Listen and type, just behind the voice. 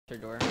Their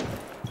door.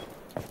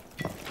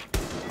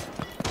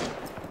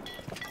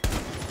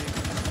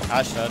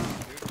 Ash dead.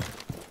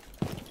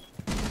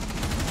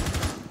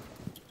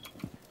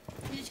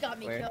 You just got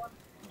me killed.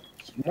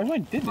 No, I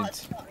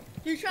didn't.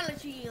 He was trying to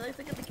cheat you. Let's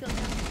look at the kill.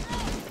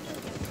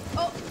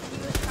 Oh, he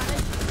was trying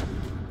to.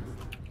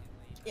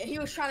 Yeah, he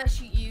was trying to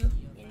shoot you,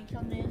 and he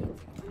killed me.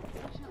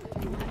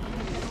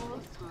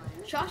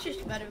 Shawk's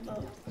just better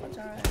though. That's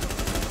alright.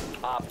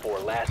 Op 4,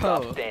 last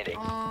stop standing.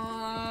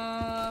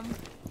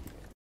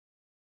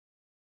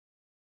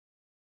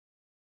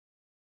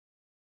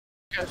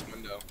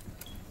 Window.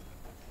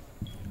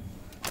 You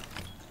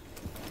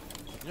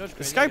know what's Is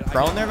this crazy? guy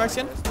prone there,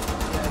 Vexian?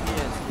 Yeah, he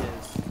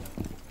is.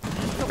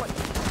 You know what?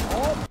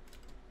 All he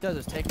does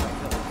is take my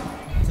kill.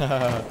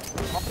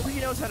 All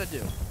he knows how to do.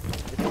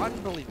 It's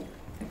unbelievable.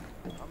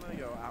 I'm gonna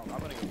go out. I'm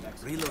gonna go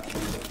next. Reload. If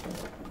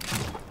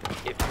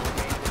you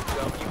remain in this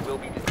zone, you will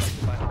be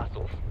detected by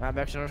hostiles. I'm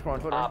actually on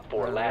Twitter. Op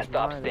 4, last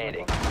stop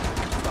standing.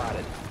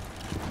 Spotted.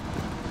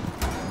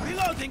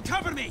 Reloading,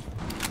 cover me!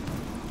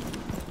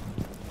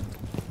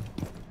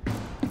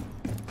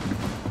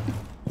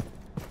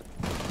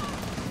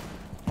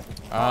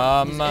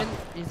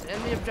 He's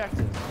in the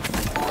objective.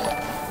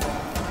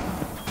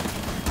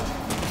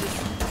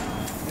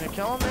 You gonna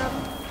kill him, man?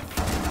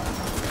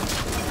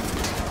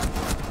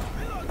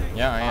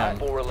 Yeah, I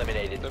am. Op 4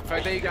 eliminated. The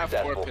fact that you got 4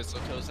 Successful. pistol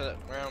kills that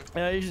round.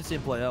 Yeah, you should see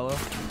him play. Hello.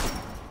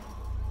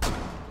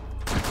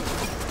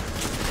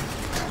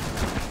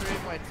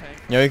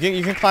 Yo,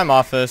 you can climb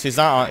office. He's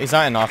not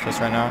in office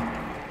right now.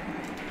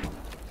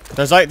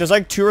 There's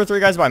like 2 or 3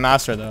 guys by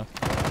master though.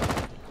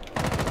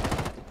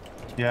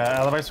 Yeah,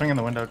 elevator swing in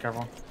the window,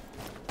 careful.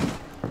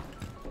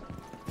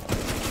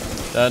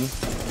 Dead.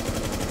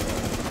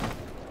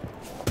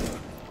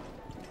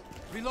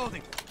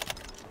 Reloading.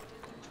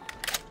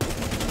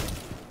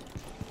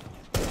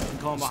 You can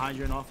call him behind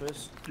you in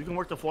office. You can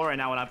work the floor right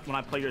now when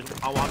I play yours.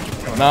 I'll watch you.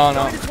 No.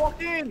 Somebody just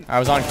walked in. I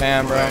was on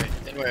cam, bro.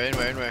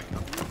 Anywhere.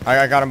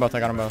 I got them both. Okay.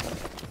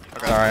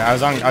 Sorry, I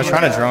was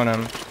trying to drone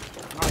him.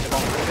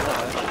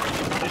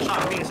 They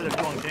shot me instead of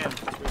you on cam.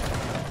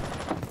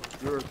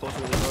 You were closer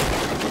to the door.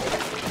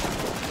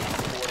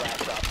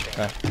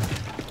 Okay.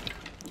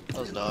 That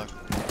was a dog.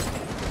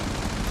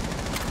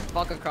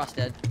 Falcon cross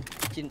dead.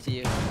 Didn't see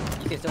you.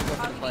 You can still go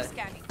for the play.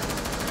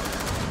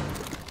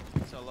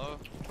 So low.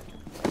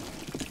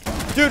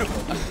 Dude.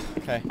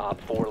 Okay. Op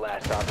 4,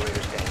 last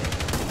operator standing.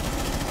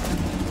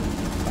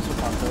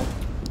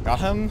 Got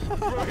him. Op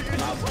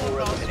 4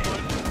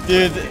 eliminated.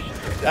 Dude,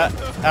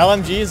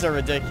 LMGs are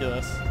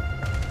ridiculous.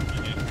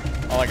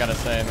 All I gotta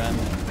say, man.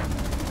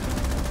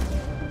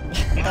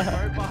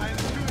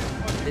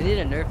 They need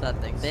to nerf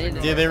that thing.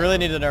 Dude, they really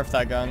need to nerf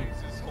that gun.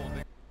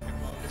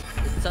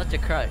 It's such a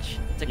crutch.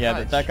 It's a Yeah,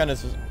 crutch. that gun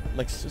is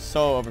like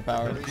so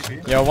overpowered.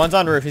 Yo, one's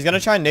on roof. He's gonna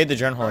try and nade the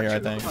gen hole here, I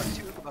think. I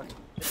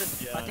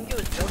think it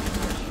was joking.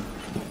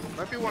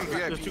 Might be one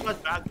There's VIP. 2 guys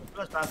back. 2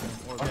 guys back.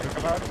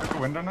 Look the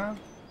window now.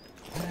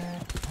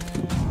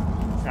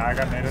 Yeah, I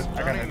got naded.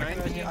 I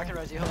can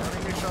res you.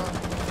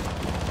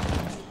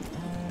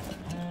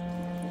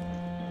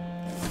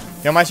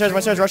 Yo, my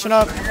stairs, rushing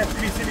up.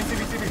 CB.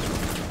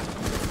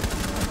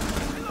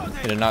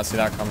 He did not see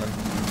that coming.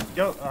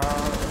 Yo,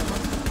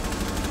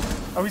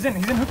 oh, he's in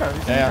hookah.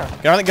 Yeah.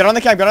 Get on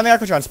the cab,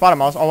 Aquatron. Spot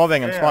him. I'll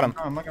wallbang him. Spot him.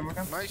 I'm looking.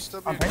 Might still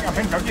be. I'm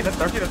paying Turkey. That's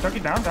Turkey.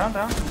 Down.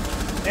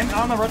 In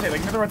on the rotate,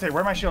 like near the rotate.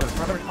 Where my shield is.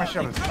 My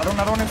shield is.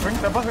 Another one in swing.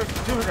 They're both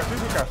two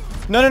hookah.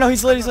 No.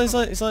 He's lit.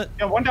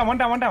 Yeah, one down.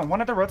 One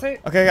at the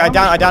rotate. Okay, I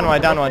down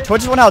one.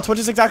 Twitch is 1 health. Twitch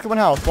is exactly 1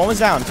 health. One was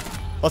down.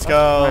 Let's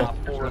go. Op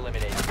 4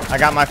 eliminated. I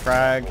got my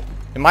frag.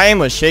 And my aim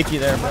was shaky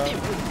there, bro.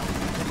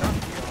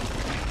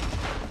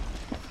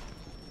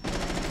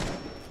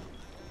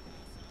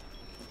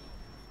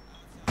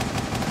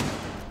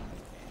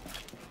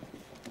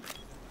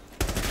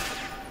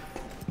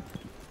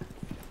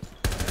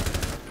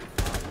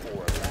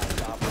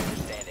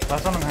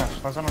 Last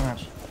one on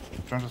hash.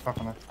 Jones just fucked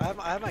on it. I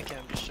have my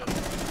cam just shut.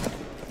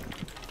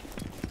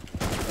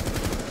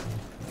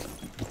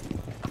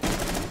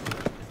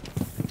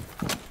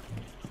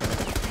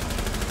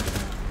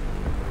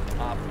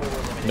 Op 4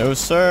 eliminated. No,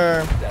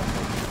 sir.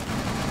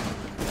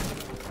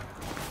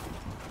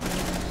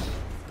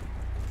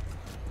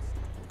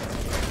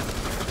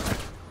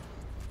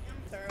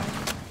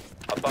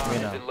 A bomb We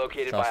has know. been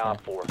located Trust by me.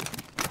 Op 4.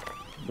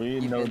 We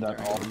know that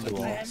all too I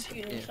well. am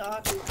shooting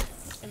Shawk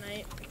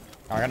tonight.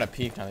 Oh, I got a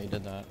peek now that you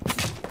did that.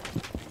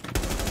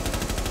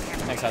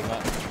 Thanks,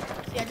 Hazmat.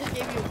 Yeah, I just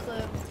gave you a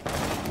clip.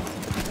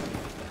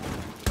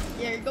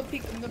 Yeah, go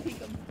peek him. You will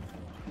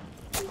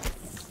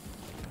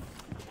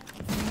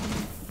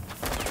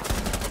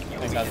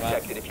Thanks, be Hazmat.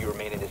 detected if you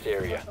remain in this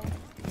area.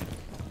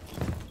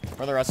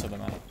 Where are the rest of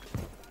them at?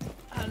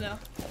 I don't know.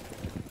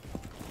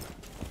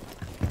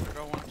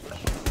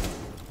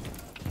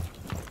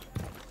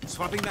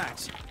 Swapping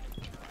max.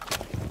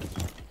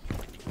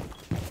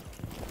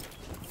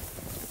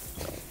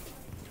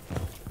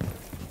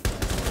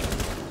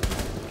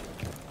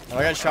 Oh,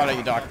 I got shot at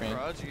you, dock me.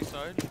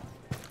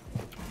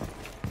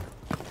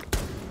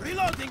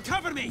 Reloading,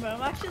 cover me! Bro,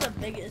 I'm actually the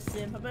biggest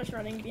simp. I'm just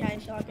running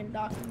behind Shawk and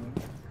docking.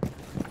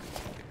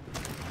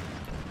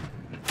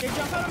 Hey,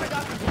 jump out of my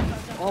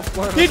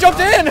docking. He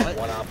jumped in!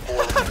 One op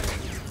 4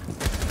 eliminated.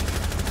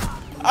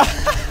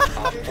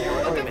 Op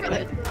 4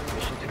 eliminated.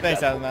 Mission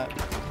Thanks, successful. Hazmat.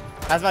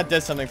 Hazmat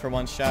did something for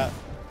once, chat.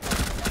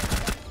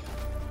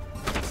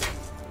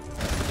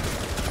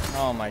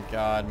 Oh my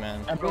god,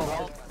 man.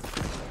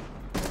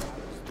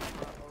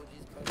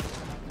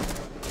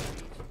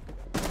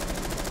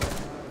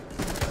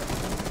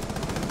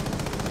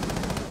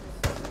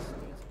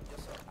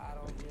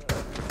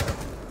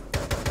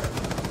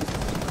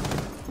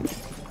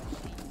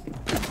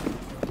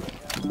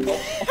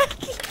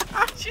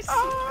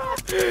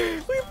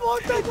 We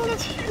blocked up on a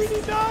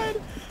he died.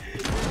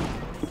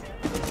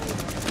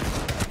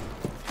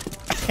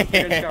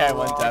 Yeah,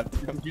 one tap.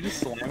 Did you just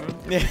slam him?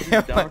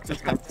 Yeah, one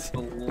Just tap. got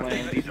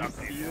slammed. Did you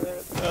see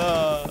that?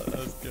 Oh, that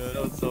was good.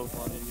 That was so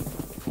funny.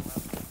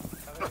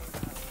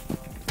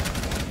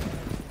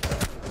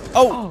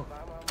 Oh!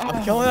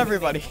 I'm killing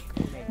everybody.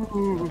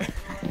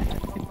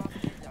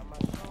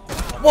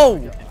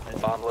 Whoa!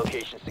 Bomb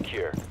location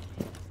secure.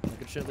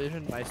 Good shit,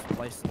 Legion. Nice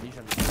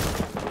Legion.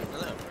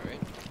 Right?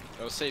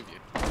 That'll save you.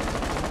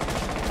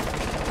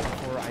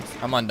 Or ice.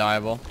 I'm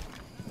undiable.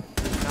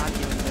 Not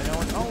even. No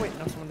one. Oh wait,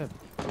 no, someone did.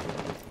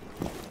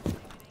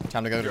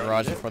 Time to go to the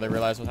garage before they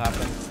realize what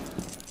happened.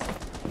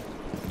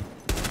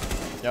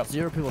 Yep.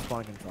 0 people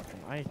spawn construction.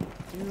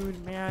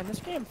 Dude, man, this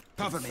game.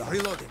 Cover me,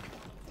 reloading.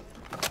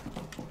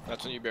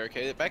 That's when you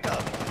barricade it back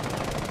up.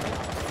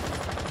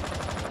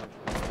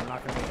 I'm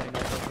not gonna make any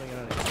more something in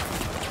it.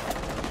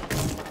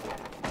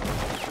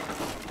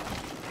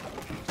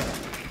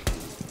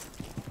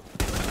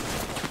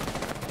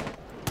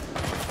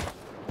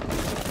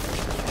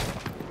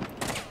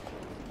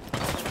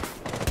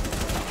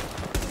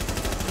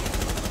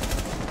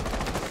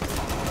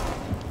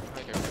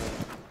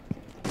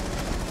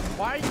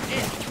 Why are you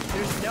in?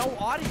 There's no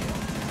audio.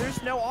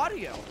 There's no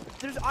audio.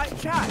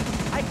 Chat.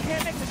 I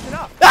can't make this shit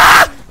up.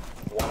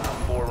 One op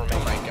 4 remaining.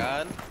 Oh my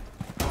god.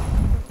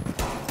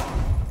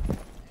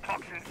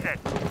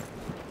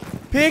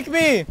 Peek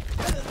me!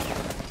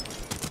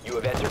 You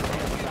have entered.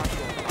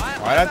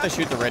 Why'd I have to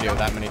shoot the radio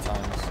that many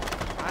times?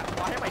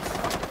 Why am I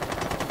stuck?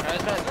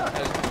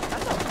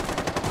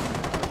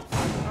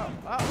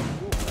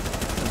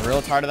 I'm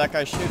real tired of that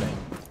guy shooting.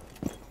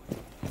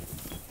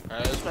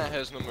 This man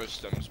has no more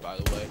stems, by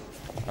the way.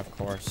 Of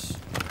course.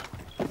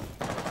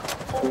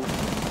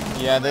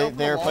 Yeah,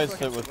 they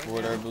replaced it with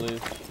wood, I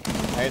believe.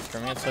 Hey, it's for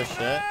me, it's so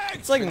shit.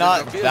 It's like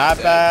not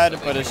that bad,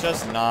 but it's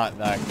just not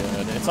that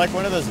good. It's like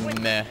one of those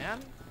meh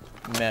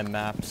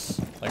maps,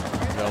 like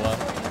Villa.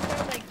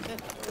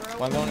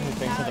 One one who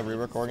thinks of the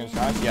rework organ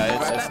shots.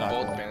 Yeah, it's not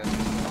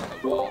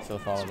cool. Still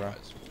follow, bro.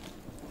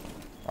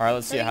 All right,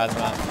 let's see a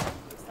hazmat.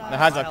 No,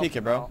 hazmat, peek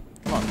it, bro.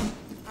 Come on.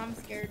 I'm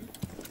scared.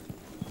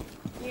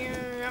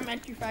 Here, I'm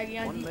entry fragging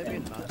on One maybe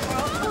defense. not. Oh,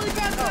 holy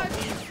crap, God.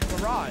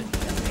 Garage.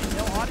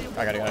 No audio.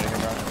 I gotta get out of here,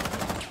 bro.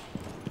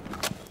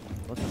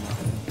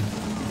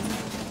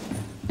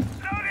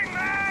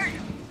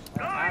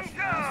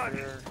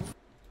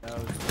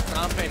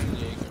 I'm paying the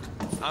Jaeger.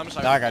 I'm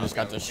sorry. That guy just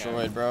got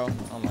destroyed, bro.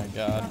 Oh my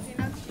god. Okay,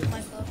 now to shoot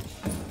myself.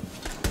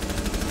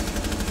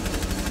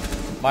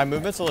 My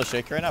movement's a little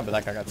shaky right now, but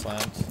that guy got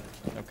slammed.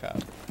 No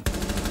cap.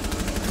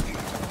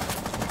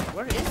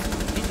 Where is he?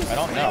 I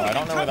don't know. I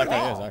don't know where that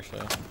guy is,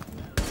 actually.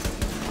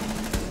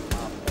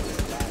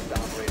 Last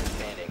operator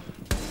standing.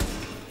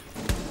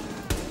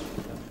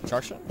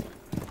 Construction?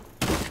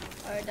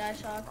 Alright,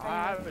 dash off.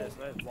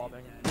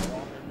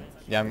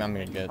 Yeah, I'm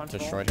gonna get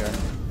destroyed here.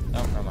 No,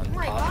 never Oh mind.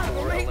 my Op god,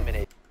 4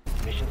 eliminated.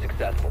 Mission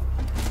successful.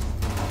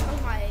 oh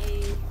my.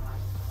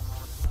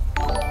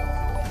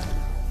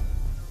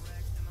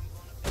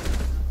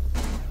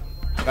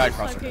 Bad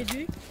crosser.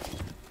 KG.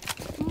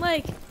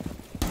 Like,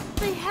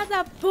 they had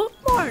that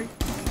bookmark.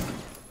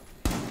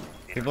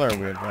 People are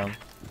weird, bro.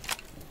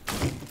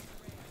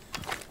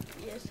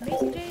 Yes,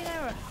 Mason J and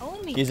I were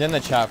homies. He's in the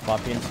chat,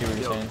 Floppy, and see what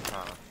you're saying.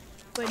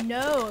 But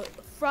no,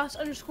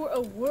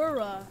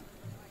 Frost_Aurora.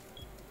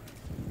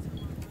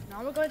 Now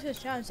I'm gonna go into his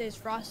chat and say, is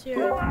Frost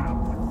here?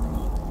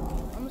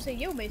 I'm gonna say,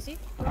 yo, Macy.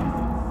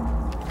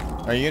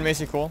 Are you and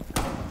Macy cool?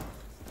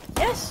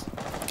 Yes.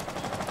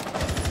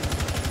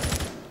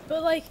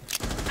 But like,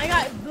 I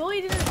got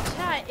bullied in the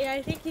chat, and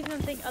I think he's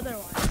gonna think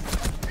otherwise.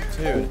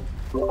 Dude,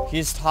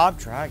 he's top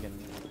dragon.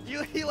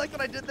 You like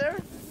what I did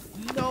there?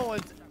 No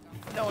one's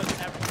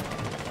ever.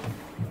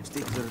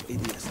 Stay clear of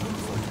ADS.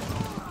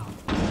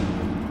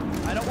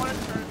 I don't want to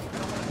turn.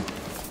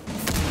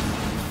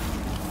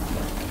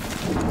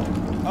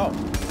 Oh.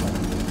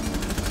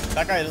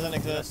 That guy doesn't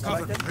exist.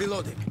 Cover me,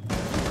 reloading.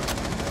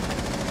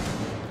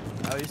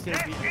 Oh, he's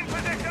gonna be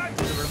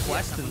the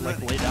request and like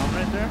lay down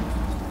right there.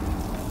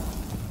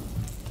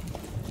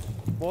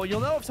 Well,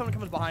 you'll know if someone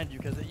comes behind you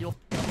because you'll.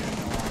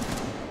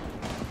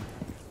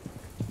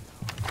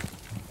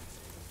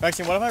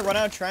 Actually, what if I run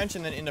out of trench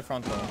and then into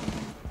front door?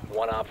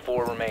 One op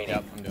 4 remaining.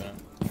 Yep, I'm doing it.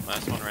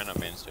 Last one ran up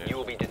main stairs. You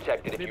will be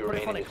detected if It'd be you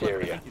pretty remain in funny this clip if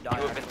area. you You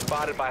die, have been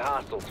spotted by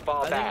hostiles.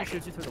 Fall I back. think he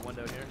shoots you through the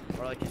window here.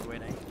 Or like he's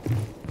waiting.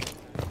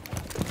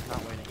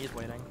 Not waiting, he's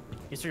waiting.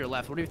 He's to your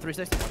left. What do you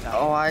 360?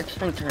 Oh, I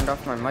actually turned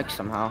off my mic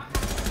somehow.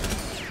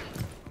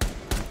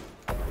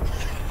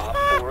 Op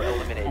 4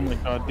 eliminated. Oh my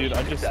god, dude,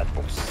 I just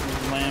Successful.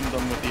 slammed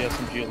them with the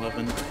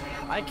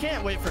SMG-11. I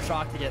can't wait for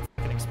Shawk to get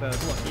fucking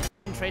exposed. Look,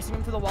 he's tracing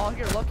him to the wall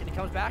here. Look, and he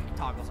comes back,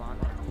 toggles on.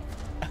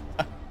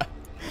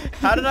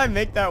 How did I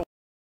make that